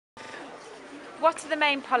What are the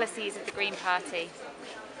main policies of the Green Party?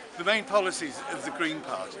 The main policies of the Green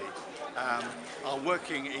Party are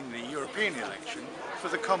working in the European election for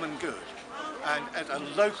the common good, and at a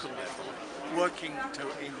local level working to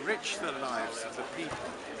enrich the lives of the people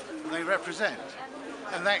they represent.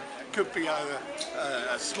 And that could be either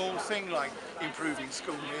a small thing like improving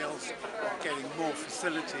school meals or getting more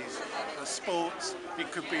facilities for sports.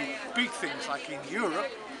 It could be big things like in Europe,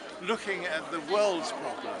 looking at the world's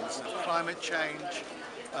problems of climate change,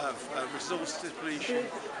 of resource depletion,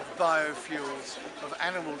 of biofuels, of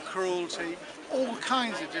animal cruelty, all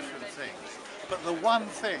kinds of different things. But the one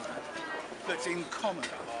thing that's in common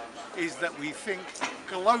is that we think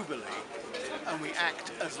globally and we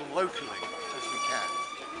act as locally as we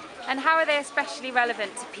can. And how are they especially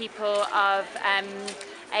relevant to people of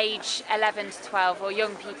age 11 to 12 or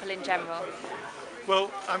young people in general?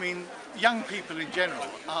 Well, I mean, young people in general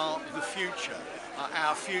are the future, are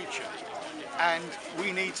our future, and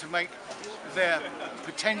we need to make their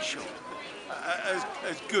potential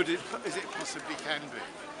as good as it possibly can be.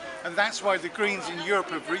 And that's why the Greens in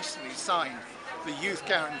Europe have recently signed the Youth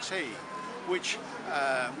Guarantee, which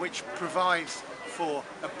provides for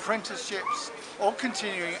apprenticeships or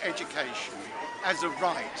continuing education as a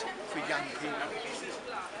right for young people.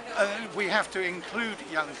 We have to include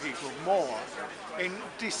young people more in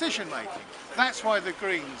decision making. That's why the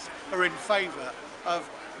Greens are in favour of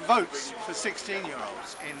votes for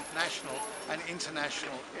 16-year-olds in national and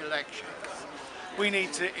international elections. We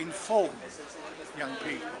need to inform young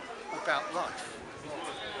people about life.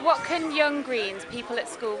 What can young Greens, people at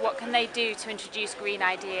school, what can they do to introduce green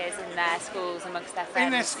ideas in their schools amongst their friends?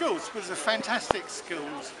 In their schools, there's a fantastic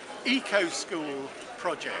schools, eco-school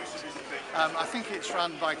project. I think it's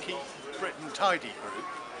run by Keep Britain Tidy Group,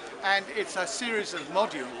 and it's a series of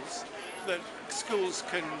modules that schools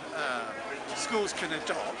can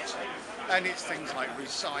adopt, and it's things like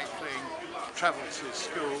recycling, travel to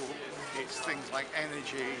school, it's things like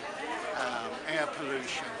energy, air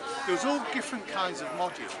pollution. There's all different kinds of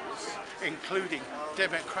modules, including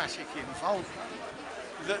democratic involvement,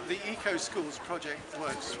 that the Eco Schools project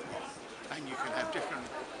works for. And you can have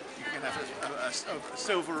a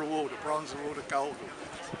silver award, a bronze award, a gold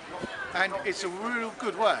award. And it's a real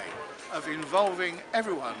good way of involving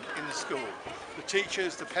everyone in the school, the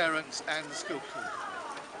teachers, the parents and the school community.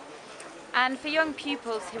 And for young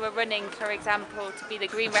pupils who are running, for example, to be the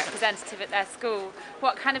Green representative at their school,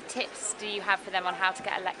 what kind of tips do you have for them on how to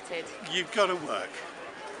get elected? You've got to work.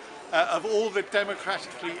 Of all the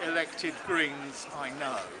democratically elected Greens I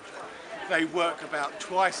know, they work about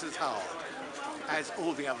twice as hard as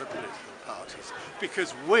all the other political parties,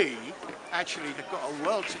 because we actually have got a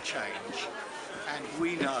world to change, and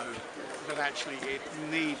we know that actually it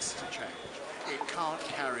needs to change. It can't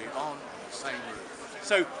carry on the same route.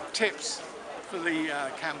 So tips for the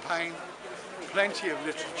campaign: plenty of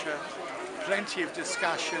literature, plenty of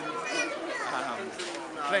discussion,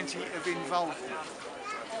 plenty of involvement.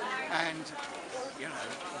 And you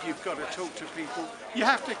know, you've got to talk to people. You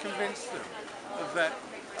have to convince them that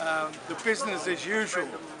the business as usual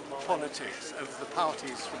politics of the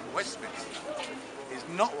parties from Westminster is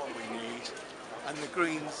not what we need, and the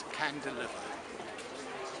Greens can deliver.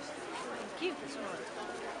 Thank you.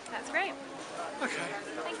 That's great. Okay.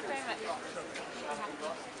 Thank you very much.